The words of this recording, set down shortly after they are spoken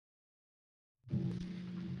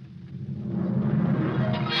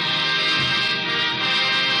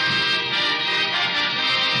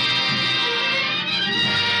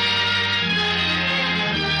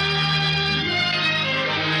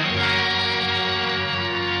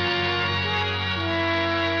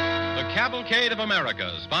Cavalcade of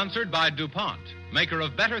America, sponsored by DuPont, maker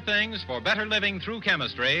of better things for better living through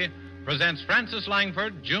chemistry, presents Frances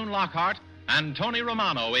Langford, June Lockhart, and Tony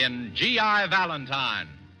Romano in G.I. Valentine.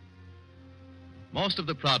 Most of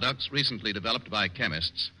the products recently developed by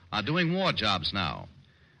chemists are doing war jobs now.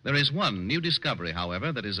 There is one new discovery,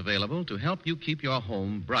 however, that is available to help you keep your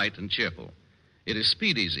home bright and cheerful. It is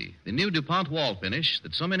Speed Easy, the new DuPont wall finish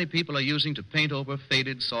that so many people are using to paint over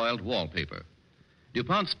faded, soiled wallpaper.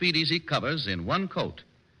 DuPont Speed Easy covers in one coat.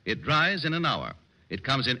 It dries in an hour. It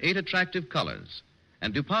comes in 8 attractive colors.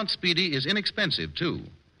 And DuPont Speedy is inexpensive, too.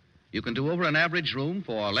 You can do over an average room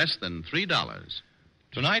for less than $3.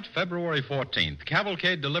 Tonight, February 14th,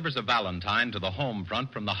 Cavalcade delivers a Valentine to the home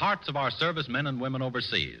front from the hearts of our servicemen and women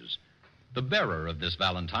overseas. The bearer of this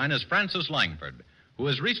Valentine is Frances Langford, who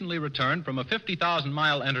has recently returned from a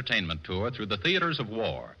 50,000-mile entertainment tour through the theaters of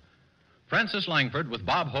war. Frances Langford, with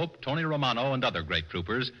Bob Hope, Tony Romano, and other great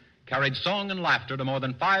troopers, carried song and laughter to more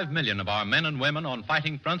than 5 million of our men and women on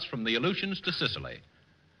fighting fronts from the Aleutians to Sicily.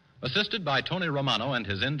 Assisted by Tony Romano and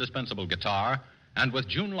his indispensable guitar, and with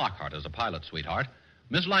June Lockhart as a pilot sweetheart,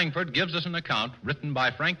 Miss Langford gives us an account written by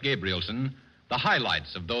Frank Gabrielson, the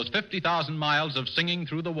highlights of those 50,000 miles of singing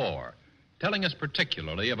through the war, telling us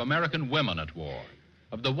particularly of American women at war,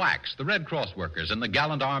 of the WACs, the Red Cross workers, and the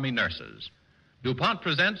gallant Army nurses. DuPont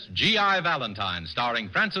presents G.I. Valentine, starring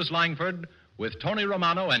Frances Langford with Tony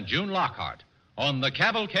Romano and June Lockhart on the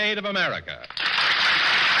Cavalcade of America.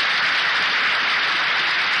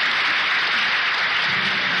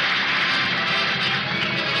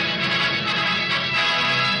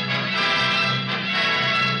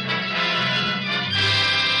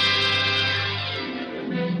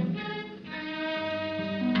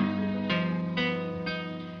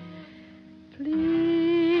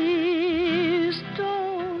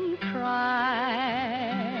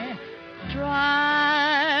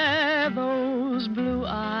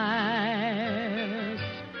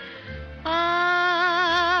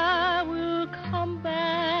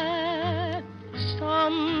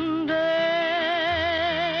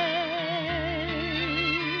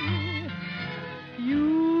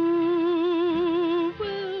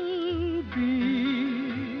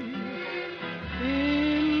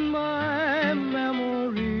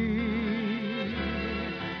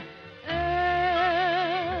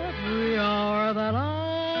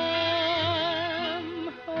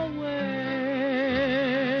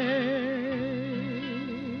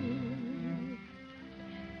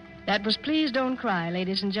 That was Please Don't Cry,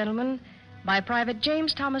 ladies and gentlemen, by Private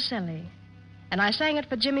James Tomaselli. And I sang it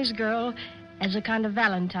for Jimmy's girl as a kind of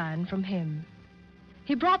Valentine from him.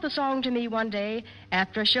 He brought the song to me one day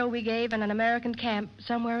after a show we gave in an American camp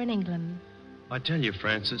somewhere in England. I tell you,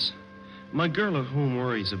 Francis, my girl at home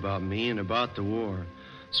worries about me and about the war.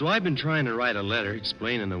 So I've been trying to write a letter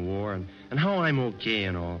explaining the war and how I'm okay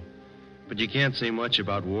and all. But you can't say much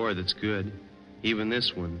about war that's good. Even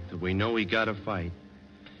this one, that we know we gotta fight.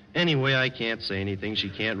 Anyway, I can't say anything she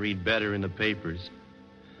can't read better in the papers.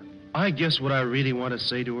 I guess what I really want to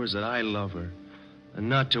say to her is that I love her, and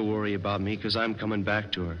not to worry about me because I'm coming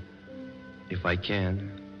back to her, if I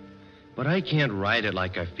can. But I can't write it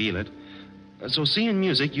like I feel it. So seeing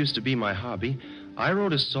music used to be my hobby. I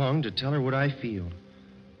wrote a song to tell her what I feel.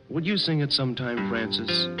 Would you sing it sometime,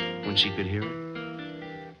 Francis, when she could hear it?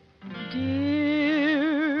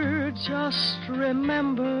 Dear, just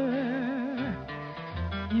remember,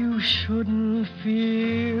 you shouldn't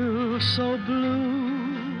feel so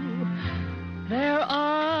blue. There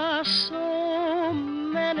are so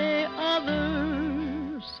many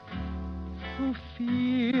others who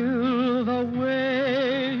feel the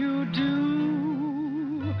way you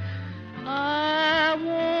do. I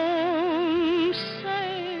won't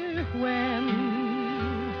say when,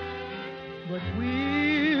 but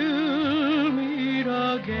we'll meet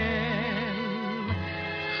again.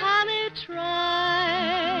 Honey, try.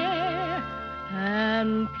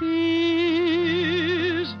 And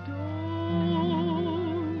please don't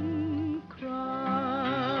cry.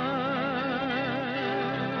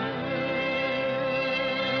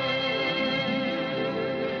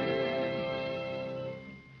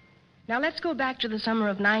 Now let's go back to the summer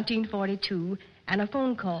of 1942 and a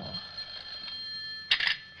phone call.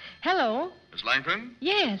 Hello? Miss Langford?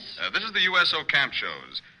 Yes. This is the USO camp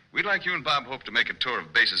shows. We'd like you and Bob Hope to make a tour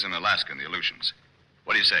of bases in Alaska and the Aleutians.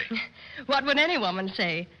 What do you say? What would any woman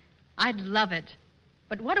say? I'd love it.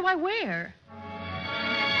 But what do I wear?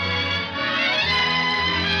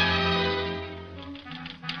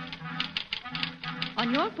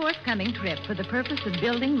 On your forthcoming trip for the purpose of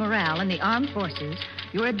building morale in the armed forces,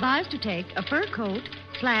 you're advised to take a fur coat,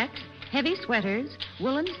 slacks, heavy sweaters,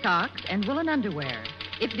 woolen socks, and woolen underwear.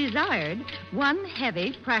 If desired, one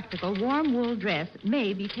heavy, practical, warm wool dress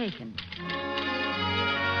may be taken.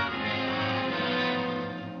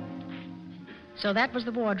 So that was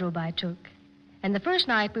the wardrobe I took. And the first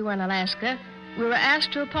night we were in Alaska, we were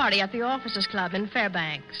asked to a party at the Officers Club in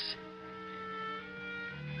Fairbanks.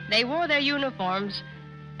 They wore their uniforms,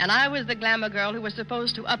 and I was the glamour girl who was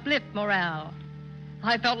supposed to uplift morale.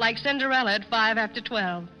 I felt like Cinderella at 5 after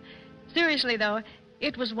 12. Seriously, though,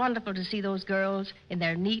 it was wonderful to see those girls in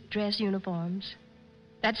their neat dress uniforms.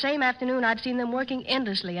 That same afternoon, I'd seen them working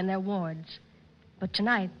endlessly in their wards. But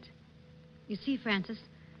tonight... You see, Francis,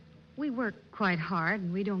 we work quite hard,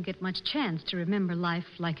 and we don't get much chance to remember life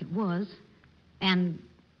like it was. And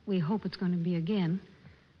we hope it's going to be again.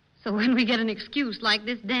 So when we get an excuse like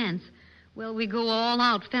this dance, well, we go all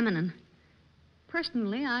out feminine.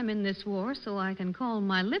 Personally, I'm in this war so I can call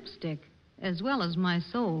my lipstick, as well as my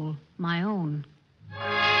soul, my own.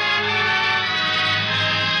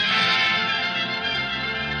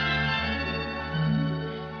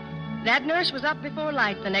 That nurse was up before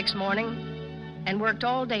light the next morning and worked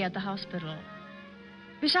all day at the hospital.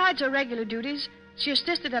 Besides her regular duties, she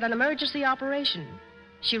assisted at an emergency operation.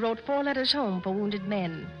 She wrote 4 letters home for wounded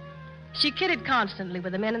men. She kidded constantly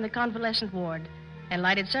with the men in the convalescent ward and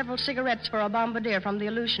lighted several cigarettes for a bombardier from the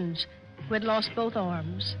Aleutians who had lost both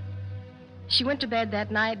arms. She went to bed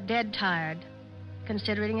that night dead tired,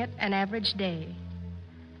 considering it an average day.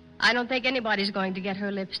 I don't think anybody's going to get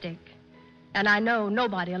her lipstick, and I know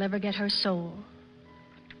nobody will ever get her soul.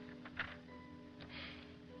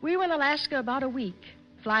 We were in Alaska about a week,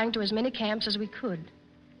 flying to as many camps as we could.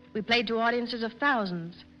 We played to audiences of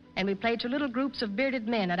thousands, and we played to little groups of bearded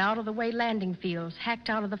men at out-of-the-way landing fields hacked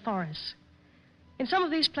out of the forests. In some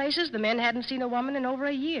of these places, the men hadn't seen a woman in over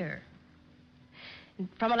a year. And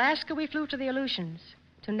from Alaska, we flew to the Aleutians,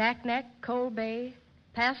 to Naknek, Cold Bay,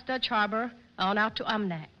 past Dutch Harbor, on out to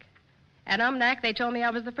Umnak. At Umnak, they told me I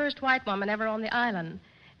was the first white woman ever on the island,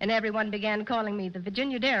 and everyone began calling me the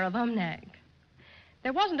Virginia Dare of Umnak.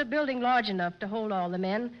 There wasn't a building large enough to hold all the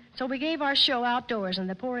men, so we gave our show outdoors in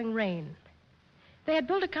the pouring rain. They had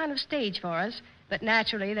built a kind of stage for us, but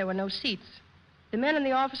naturally there were no seats. The men and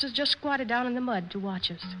the officers just squatted down in the mud to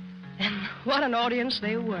watch us. And what an audience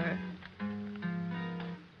they were.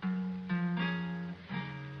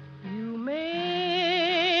 You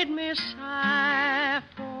made me sigh,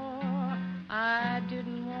 for I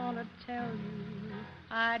didn't want to tell you.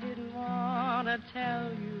 I didn't want to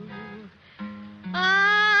tell you.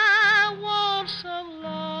 I want some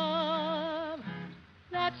love.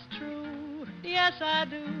 That's true. Yes, I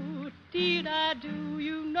do. Indeed, I do.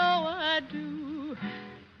 You know I do.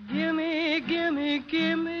 Gimme, gimme,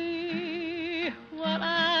 gimme what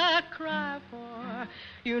I cry for.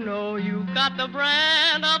 You know you've got the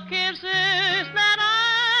brand of kisses that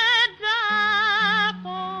I die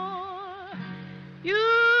for. You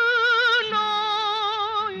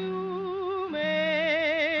know you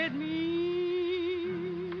made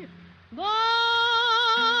me love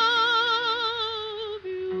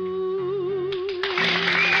you.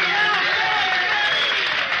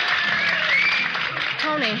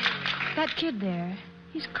 Tony, that kid there,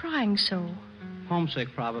 he's crying so.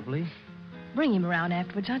 Homesick, probably. Bring him around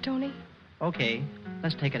afterwards, huh, Tony? Okay,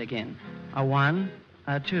 let's take it again. A 1,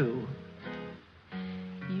 a 2.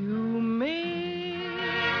 You made...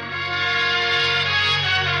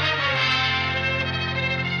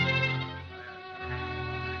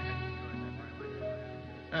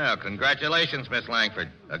 Well, congratulations, Miss Langford.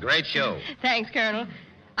 A great show. Thanks, Colonel.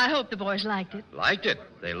 I hope the boys liked it. Liked it.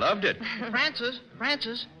 They loved it.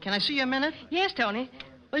 Francis, can I see you a minute? Yes, Tony.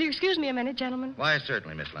 Will you excuse me a minute, gentlemen? Why,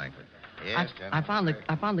 certainly, Miss Langford. Yes, I found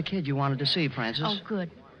the kid you wanted to see, Francis. Oh,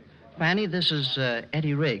 good. Fanny, this is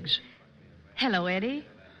Eddie Riggs. Hello, Eddie.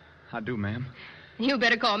 How do, ma'am? You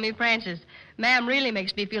better call me Francis. Ma'am really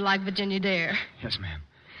makes me feel like Virginia Dare. Yes, ma'am.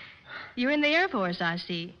 You're in the Air Force, I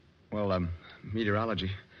see. Well,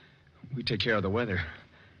 meteorology. We take care of the weather.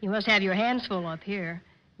 You must have your hands full up here.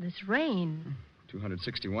 This rain.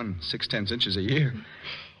 261 6/10 inches a year.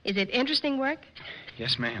 Is it interesting work?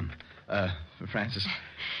 Yes, ma'am. Francis.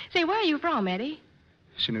 Say, where are you from, Eddie?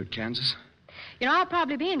 Chanute, Kansas. You know, I'll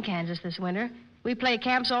probably be in Kansas this winter. We play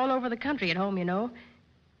camps all over the country at home, you know.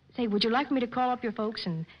 Say, would you like me to call up your folks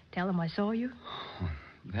and tell them I saw you? Oh,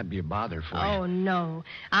 that'd be a bother for you. Oh, no.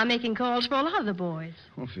 I'm making calls for a lot of the boys.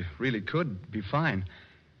 Well, if you really could, be fine.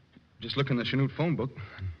 Just look in the Chanute phone book.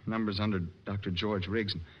 Number's under Dr. George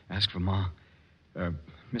Riggs, and ask for Ma.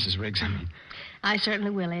 Mrs. Riggs, I mean. I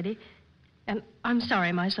certainly will, Eddie. And I'm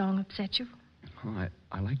sorry my song upset you. Oh,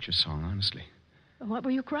 I liked your song, honestly. What were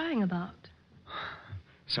you crying about?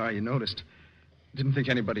 Sorry you noticed. Didn't think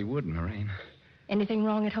anybody would in the rain. Anything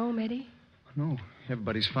wrong at home, Eddie? No,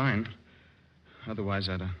 everybody's fine. Otherwise,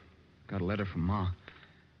 I'd have got a letter from Ma.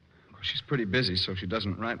 Of course, she's pretty busy, so she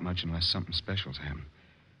doesn't write much unless something special's happened.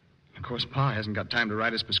 Of course, Pa hasn't got time to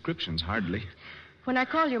write his prescriptions, hardly. When I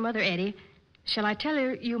call your mother, Eddie, shall I tell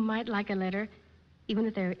her you might like a letter, even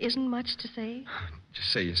if there isn't much to say?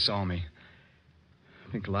 Just say you saw me.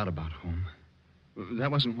 I think a lot about home.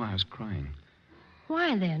 That wasn't why I was crying.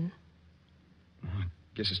 Why, then? Well, I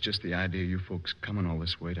guess it's just the idea of you folks coming all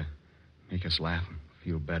this way to make us laugh and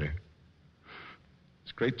feel better.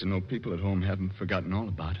 It's great to know people at home haven't forgotten all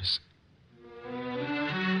about us.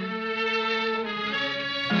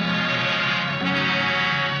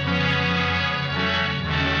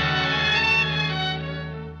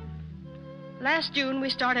 Last June, we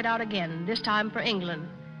started out again, this time for England.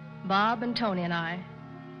 Bob and Tony and I.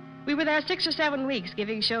 We were there 6 or 7 weeks,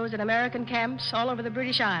 giving shows at American camps all over the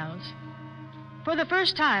British Isles. For the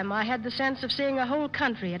first time, I had the sense of seeing a whole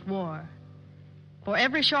country at war. For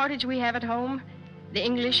every shortage we have at home, the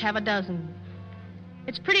English have a dozen.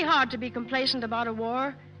 It's pretty hard to be complacent about a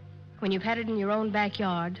war when you've had it in your own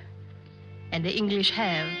backyard. And the English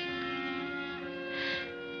have.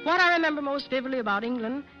 What I remember most vividly about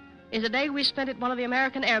England is a day we spent at one of the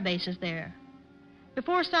American air bases there.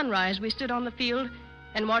 Before sunrise, we stood on the field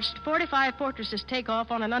and watched 45 fortresses take off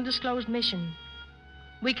on an undisclosed mission.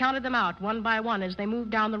 We counted them out one by one as they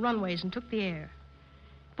moved down the runways and took the air.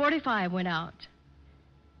 45 went out.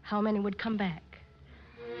 How many would come back?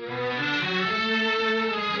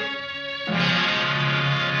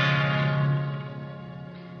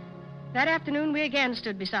 That afternoon, we again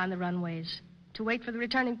stood beside the runways to wait for the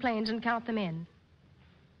returning planes and count them in.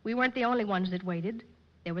 We weren't the only ones that waited.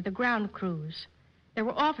 There were the ground crews. There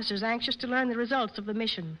were officers anxious to learn the results of the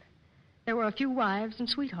mission. There were a few wives and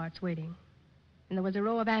sweethearts waiting. And there was a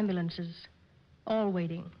row of ambulances, all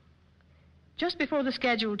waiting. Just before the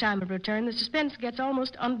scheduled time of return, the suspense gets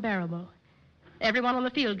almost unbearable. Everyone on the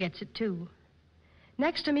field gets it, too.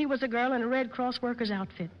 Next to me was a girl in a Red Cross worker's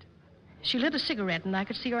outfit. She lit a cigarette, and I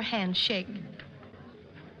could see her hands shake.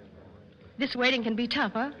 This waiting can be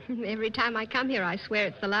tough, huh? Every time I come here, I swear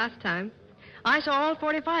it's the last time. I saw all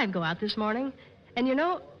 45 go out this morning. And you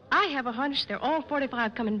know, I have a hunch they're all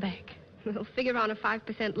 45 coming back. We'll figure on a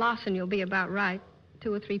 5% loss and you'll be about right.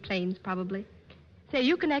 2 or 3 planes, probably. Say,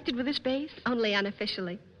 you connected with this base? Only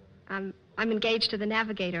unofficially. I'm engaged to the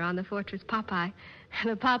navigator on the Fortress Popeye.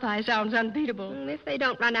 The Popeye sounds unbeatable. If they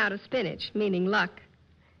don't run out of spinach, meaning luck.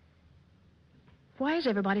 Why is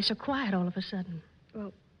everybody so quiet all of a sudden?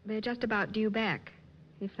 Well, they're just about due back,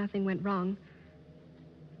 if nothing went wrong.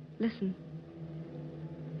 Listen.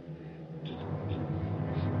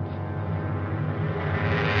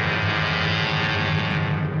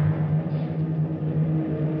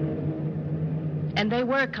 And they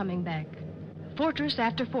were coming back, fortress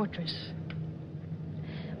after fortress.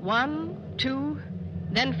 1, 2,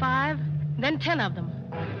 then 5, then 10 of them.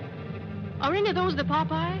 Are any of those the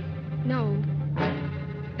Popeye? No.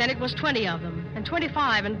 Then it was 20 of them, and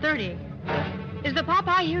 25, and 30. Is the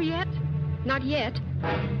Popeye here yet? Not yet.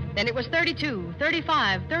 Then it was 32,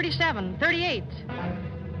 35, 37, 38.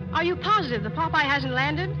 Are you positive the Popeye hasn't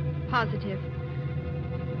landed? Positive.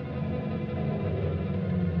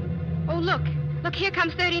 Oh, look. Look, here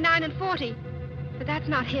comes 39 and 40. But that's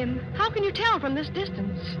not him. How can you tell from this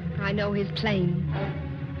distance? I know his plane.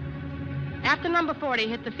 After number 40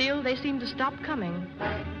 hit the field, they seemed to stop coming.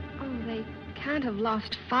 Oh, they can't have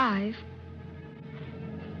lost 5.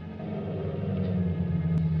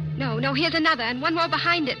 No, here's another, and one more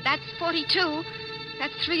behind it. That's 42.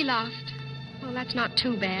 That's 3 lost. Well, that's not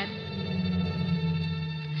too bad.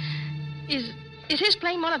 Is his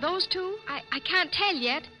plane one of those 2? I can't tell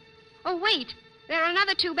yet. Oh, wait. There are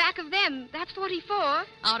another 2 back of them. That's 44.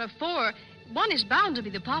 Out of 4, one is bound to be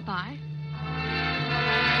the Popeye.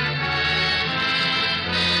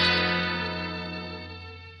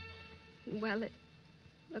 Well, it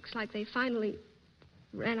looks like they finally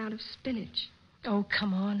ran out of spinach. Oh,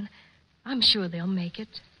 come on. I'm sure they'll make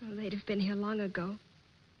it. Well, they'd have been here long ago.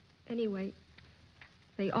 Anyway,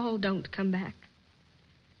 they all don't come back.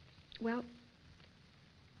 Well,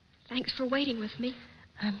 thanks for waiting with me.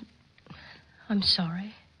 I'm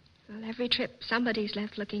sorry. Well, every trip, somebody's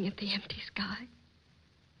left looking at the empty sky.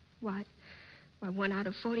 Why, 1 out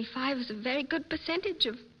of 45 is a very good percentage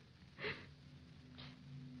of...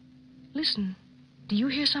 Listen, do you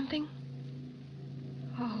hear something?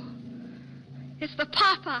 Oh, it's the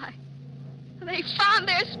Popeye. They found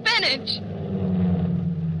their spinach.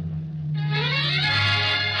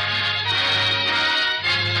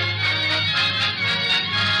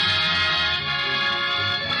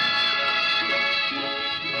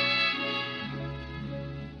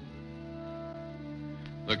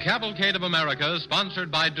 The Cavalcade of America, sponsored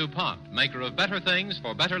by DuPont, maker of better things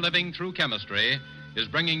for better living through chemistry, is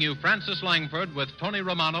bringing you Francis Langford with Tony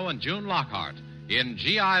Romano and June Lockhart in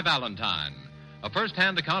G.I. Valentine, a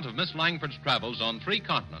first-hand account of Miss Langford's travels on 3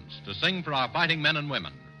 continents to sing for our fighting men and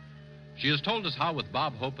women. She has told us how, with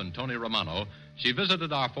Bob Hope and Tony Romano, she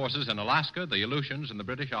visited our forces in Alaska, the Aleutians, and the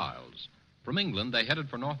British Isles. From England, they headed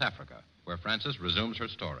for North Africa, where Frances resumes her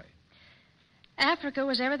story. Africa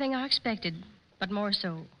was everything I expected, but more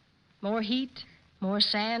so. More heat, more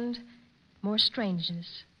sand, more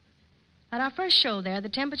strangeness. At our first show there, the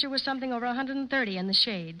temperature was something over 130 in the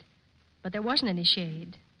shade, but there wasn't any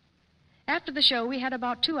shade. After the show, we had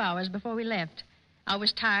about 2 hours before we left. I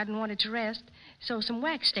was tired and wanted to rest, so some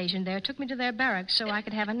wax station there took me to their barracks so I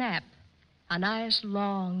could have a nap. A nice,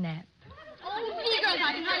 long nap.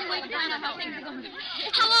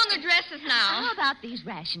 How long are dresses now? How about these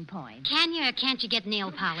ration points? Can you or can't you get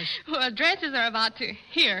nail polish? Well, dresses are about to...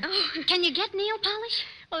 Here. Can you get nail polish?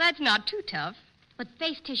 Well, that's not too tough. But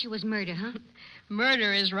face tissue is murder, huh?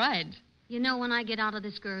 Murder is right. You know, when I get out of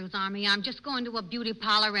this girl's army, I'm just going to a beauty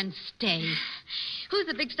parlor and stay. Who's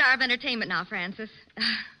the big star of entertainment now, Francis?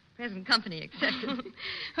 Present company accepted.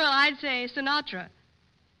 Well, I'd say Sinatra.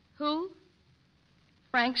 Who?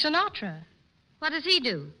 Frank Sinatra. What does he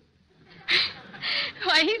do?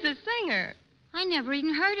 Why, he's a singer. I never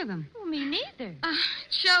even heard of him. Well, me neither.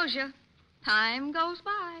 Shows you. Time goes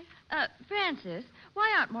by. Francis,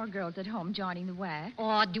 why aren't more girls at home joining the wax?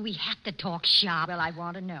 Or do we have to talk shop? Well, I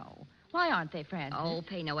want to know. Why aren't they, Francis? Oh,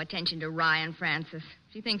 pay no attention to Ryan, Francis.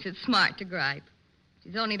 She thinks it's smart to gripe.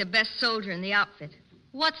 She's only the best soldier in the outfit.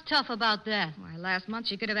 What's tough about that? Why, last month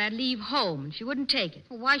she could have had leave home, and she wouldn't take it.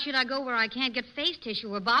 Well, why should I go where I can't get face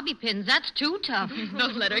tissue or bobby pins? That's too tough.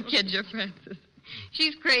 Don't let her kid you, Francis.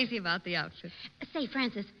 She's crazy about the outfit. Say,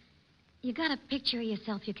 Francis, you got a picture of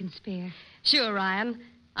yourself you can spare? Sure, Ryan.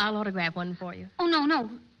 I'll autograph one for you. Oh, no.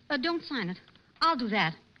 Don't sign it. I'll do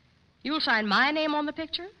that. You'll sign my name on the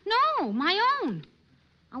picture? No, my own.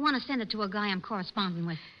 I want to send it to a guy I'm corresponding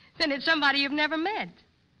with. Then it's somebody you've never met.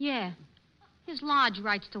 Yeah. His lodge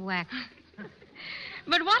writes to wax.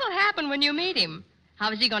 But what'll happen when you meet him?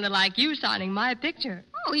 How is he going to like you signing my picture?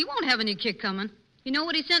 Oh, he won't have any kick coming. You know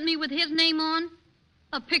what he sent me with his name on?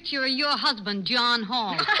 A picture of your husband, John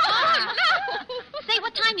Hall. Say,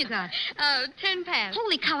 what time you got? 10 past.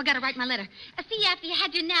 Holy cow, I got to write my letter. See you after you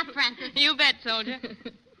had your nap, Francis. You bet, soldier.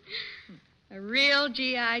 A real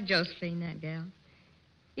G.I. Josephine, that gal.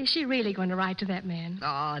 Is she really going to write to that man?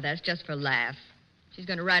 Oh, that's just for laughs. She's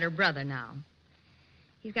going to write her brother now.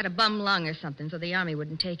 He's got a bum lung or something, so the Army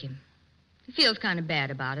wouldn't take him. He feels kind of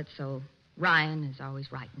bad about it, so Ryan is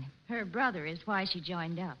always writing him. Her brother is why she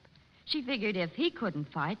joined up. She figured if he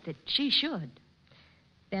couldn't fight, that she should.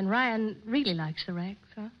 Then Ryan really likes the Rex,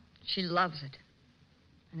 huh? She loves it.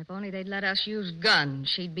 And if only they'd let us use guns,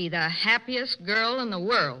 she'd be the happiest girl in the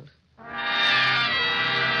world.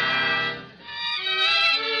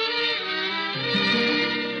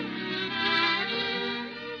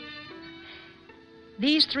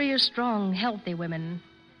 These 3 are strong, healthy women.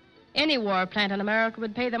 Any war plant in America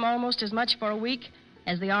would pay them almost as much for a week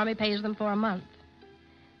as the Army pays them for a month.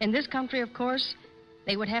 In this country, of course,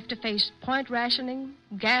 they would have to face point rationing,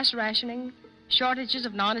 gas rationing, shortages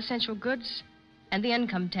of non-essential goods, and the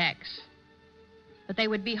income tax. But they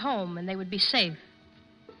would be home and they would be safe.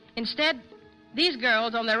 Instead, these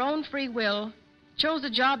girls, on their own free will, chose a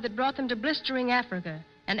job that brought them to blistering Africa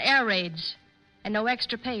and air raids and no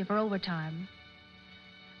extra pay for overtime.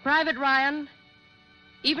 Private Ryan,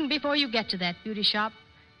 even before you get to that beauty shop,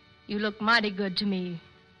 you look mighty good to me.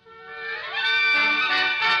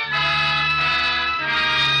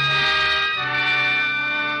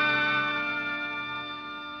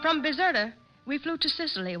 From Bizerta, we flew to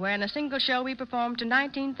Sicily, where in a single show we performed to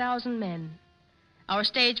 19,000 men. Our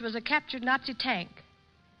stage was a captured Nazi tank.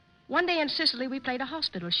 One day in Sicily, we played a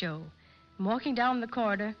hospital show. And walking down the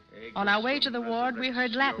corridor, on our way to the ward, we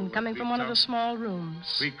heard Latin coming from one of the small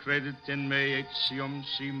rooms. Qui credit in me et sium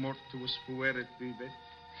si mortuus fuerit vive.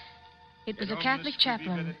 It was a Catholic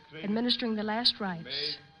chaplain administering the last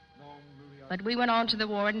rites. But we went on to the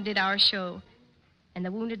ward and did our show, and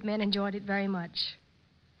the wounded men enjoyed it very much.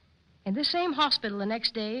 In this same hospital the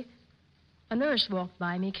next day, a nurse walked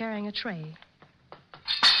by me carrying a tray.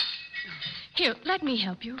 Here, let me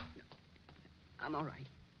help you. I'm all right.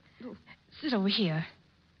 Sit over here.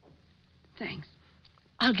 Thanks.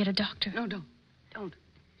 I'll get a doctor. No, don't.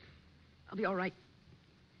 I'll be all right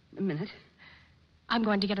in a minute. I'm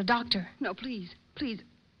going to get a doctor. No, please.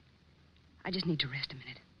 I just need to rest a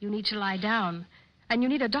minute. You need to lie down, and you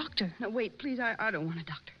need a doctor. No, wait, please. I don't want a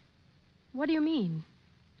doctor. What do you mean?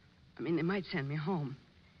 I mean, they might send me home.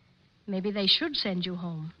 Maybe they should send you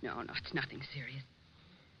home. No, it's nothing serious.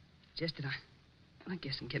 Just that I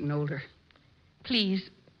guess I'm getting older. Please,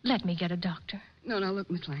 let me get a doctor. No,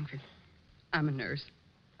 look, Miss Langford. I'm a nurse.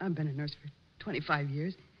 I've been a nurse for 25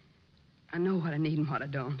 years. I know what I need and what I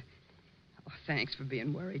don't. Oh, thanks for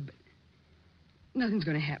being worried, but nothing's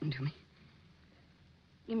going to happen to me.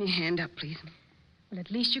 Give me a hand up, please. Well,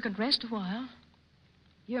 at least you can rest a while.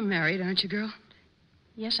 You're married, aren't you, girl?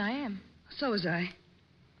 Yes, I am. So was I.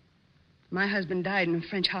 My husband died in a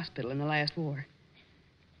French hospital in the last war.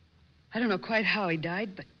 I don't know quite how he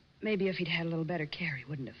died, but maybe if he'd had a little better care, he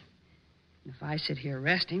wouldn't have. And if I sit here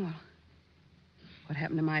resting, well, what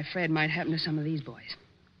happened to my Fred might happen to some of these boys.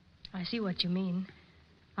 I see what you mean.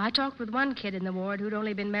 I talked with one kid in the ward who'd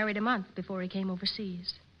only been married a month before he came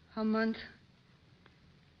overseas. A month?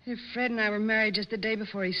 Hey, Fred and I were married just the day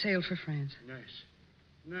before he sailed for France.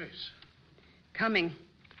 Nice. Coming.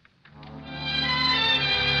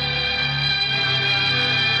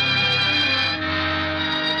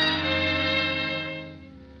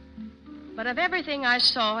 But of everything I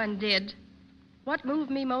saw and did, what moved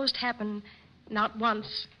me most happened not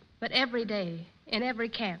once, but every day, in every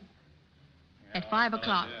camp. At 5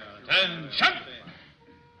 o'clock. Attention!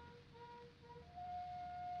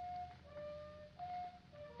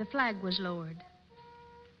 The flag was lowered.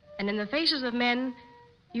 And in the faces of men,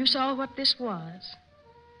 you saw what this was.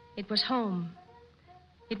 It was home.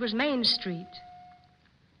 It was Main Street.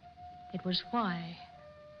 It was why.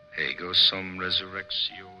 Ego sum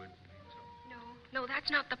resurrectio. No,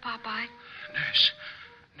 that's not the Popeye.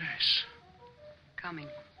 Nurse. Coming.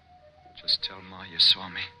 Just tell Ma you saw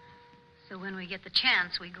me. So when we get the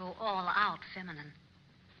chance, we go all out feminine.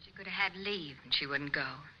 She could have had leave, and she wouldn't go.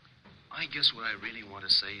 I guess what I really want to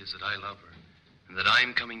say is that I love her and that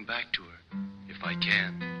I'm coming back to her if I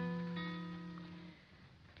can.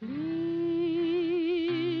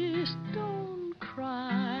 Please don't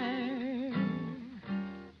cry.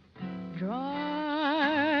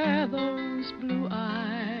 Dry those blue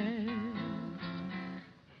eyes.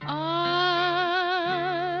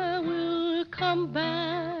 I will come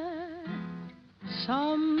back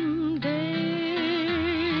someday.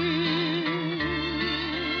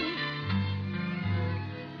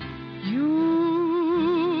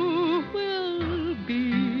 You will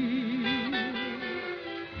be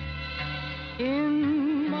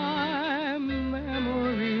in my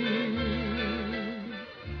memory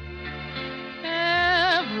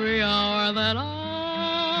every hour that I'm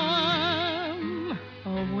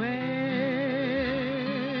away.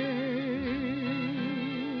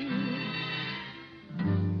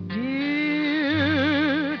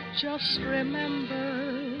 Dear, just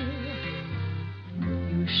remember,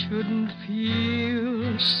 you shouldn't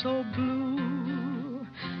feel so blue.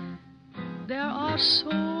 There are so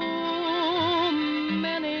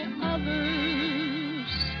many others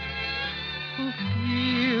who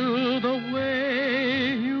feel the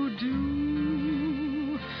way you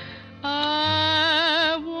do.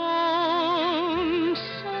 I won't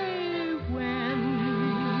say when,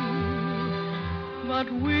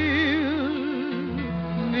 but we'll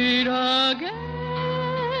meet again.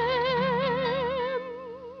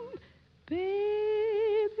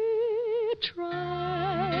 Baby,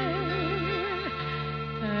 try,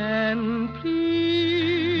 and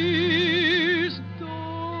please don't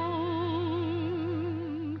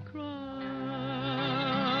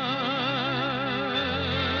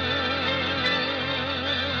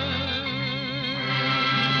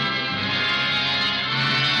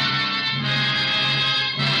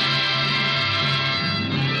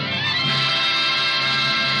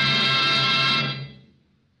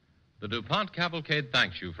The DuPont Cavalcade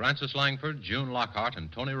thanks you, Francis Langford, June Lockhart,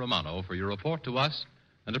 and Tony Romano, for your report to us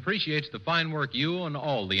and appreciates the fine work you and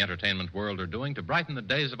all the entertainment world are doing to brighten the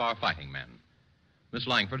days of our fighting men. Miss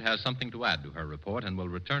Langford has something to add to her report and will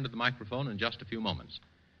return to the microphone in just a few moments.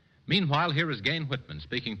 Meanwhile, here is Gain Whitman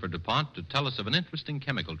speaking for DuPont to tell us of an interesting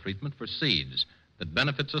chemical treatment for seeds that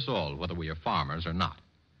benefits us all, whether we are farmers or not.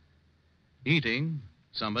 Eating,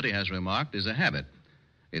 somebody has remarked, is a habit.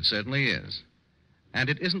 It certainly is. And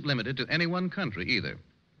it isn't limited to any one country either.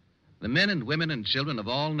 The men and women and children of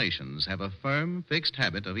all nations have a firm, fixed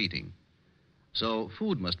habit of eating. So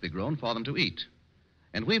food must be grown for them to eat.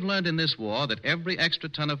 And we've learned in this war that every extra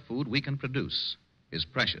ton of food we can produce is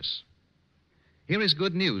precious. Here is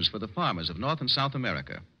good news for the farmers of North and South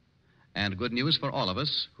America, and good news for all of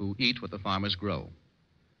us who eat what the farmers grow.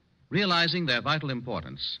 Realizing their vital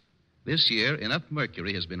importance, this year enough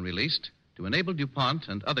mercury has been released to enable DuPont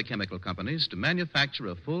and other chemical companies to manufacture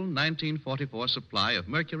a full 1944 supply of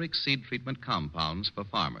mercuric seed treatment compounds for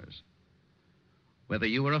farmers. Whether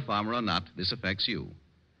you are a farmer or not, this affects you.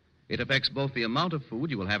 It affects both the amount of food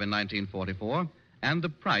you will have in 1944 and the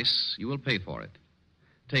price you will pay for it.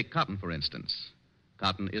 Take cotton, for instance.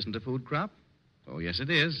 Cotton isn't a food crop? Oh, yes, it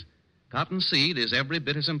is. Cotton seed is every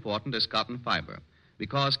bit as important as cotton fiber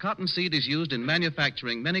because cotton seed is used in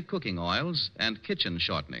manufacturing many cooking oils and kitchen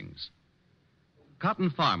shortenings. Cotton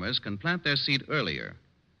farmers can plant their seed earlier,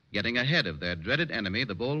 getting ahead of their dreaded enemy,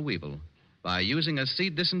 the boll weevil, by using a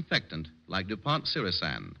seed disinfectant like DuPont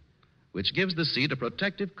Sirisan, which gives the seed a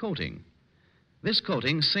protective coating. This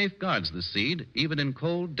coating safeguards the seed even in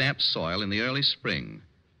cold, damp soil in the early spring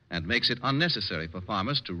and makes it unnecessary for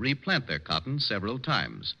farmers to replant their cotton several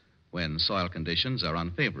times when soil conditions are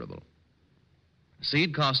unfavorable.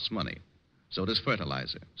 Seed costs money. So does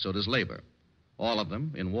fertilizer. So does labor. All of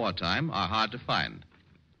them, in wartime, are hard to find.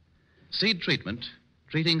 Seed treatment,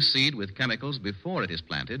 treating seed with chemicals before it is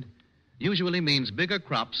planted, usually means bigger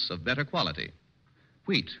crops of better quality.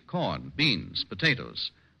 Wheat, corn, beans,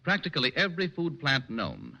 potatoes, practically every food plant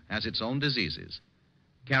known has its own diseases,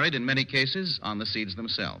 carried in many cases on the seeds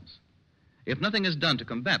themselves. If nothing is done to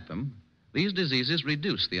combat them, these diseases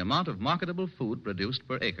reduce the amount of marketable food produced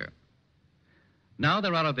per acre. Now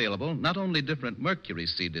there are available not only different mercury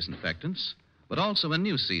seed disinfectants, but also a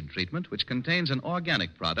new seed treatment which contains an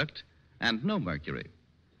organic product and no mercury.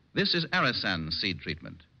 This is Arasan seed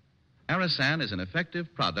treatment. Arasan is an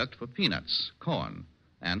effective product for peanuts, corn,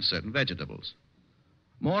 and certain vegetables.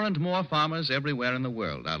 More and more farmers everywhere in the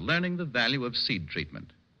world are learning the value of seed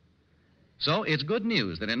treatment. So it's good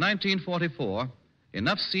news that in 1944,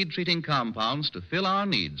 enough seed-treating compounds to fill our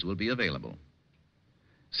needs will be available.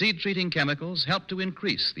 Seed-treating chemicals help to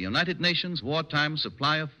increase the United Nations wartime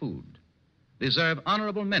supply of food, deserve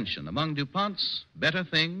honorable mention among DuPont's better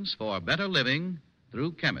things for better living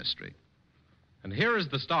through chemistry. And here is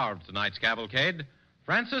the star of tonight's cavalcade,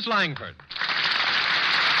 Frances Langford.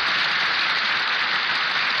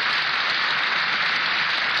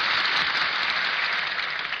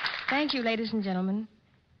 Thank you, ladies and gentlemen.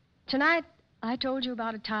 Tonight, I told you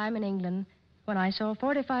about a time in England when I saw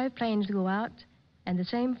 45 planes go out and the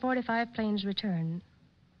same 45 planes return.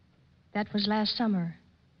 That was last summer.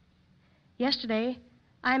 Yesterday,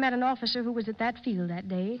 I met an officer who was at that field that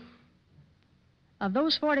day. Of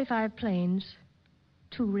those 45 planes,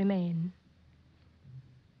 2 remain.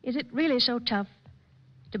 Is it really so tough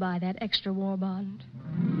to buy that extra war bond?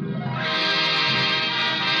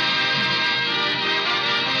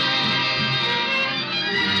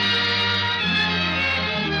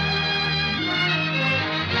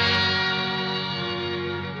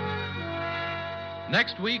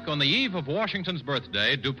 Next week, on the eve of Washington's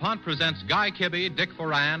birthday, DuPont presents Guy Kibbe, Dick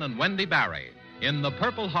Foran, and Wendy Barry in The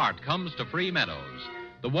Purple Heart Comes to Free Meadows,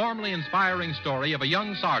 the warmly inspiring story of a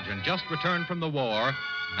young sergeant just returned from the war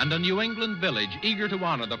and a New England village eager to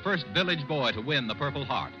honor the first village boy to win the Purple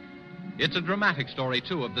Heart. It's a dramatic story,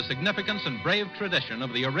 too, of the significance and brave tradition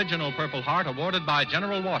of the original Purple Heart awarded by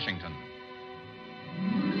General Washington.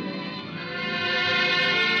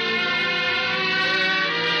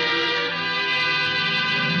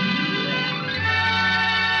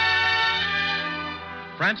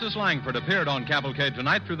 Frances Langford appeared on Cavalcade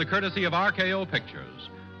tonight through the courtesy of RKO Pictures.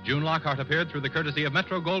 June Lockhart appeared through the courtesy of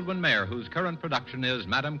Metro-Goldwyn-Mayer, whose current production is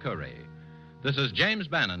Madame Curie. This is James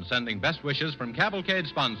Bannon sending best wishes from Cavalcade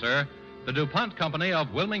sponsor, the DuPont Company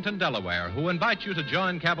of Wilmington, Delaware, who invite you to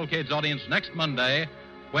join Cavalcade's audience next Monday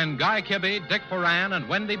when Guy Kibbe, Dick Foran, and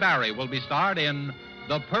Wendy Barry will be starred in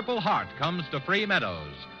The Purple Heart Comes to Free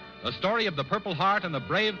Meadows, the story of the Purple Heart and the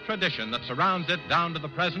brave tradition that surrounds it down to the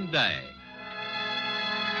present day.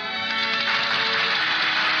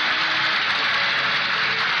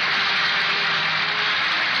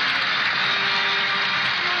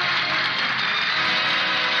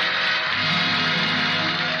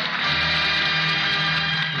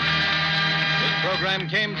 Program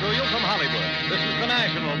came to you from Hollywood. This is the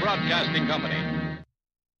National Broadcasting Company.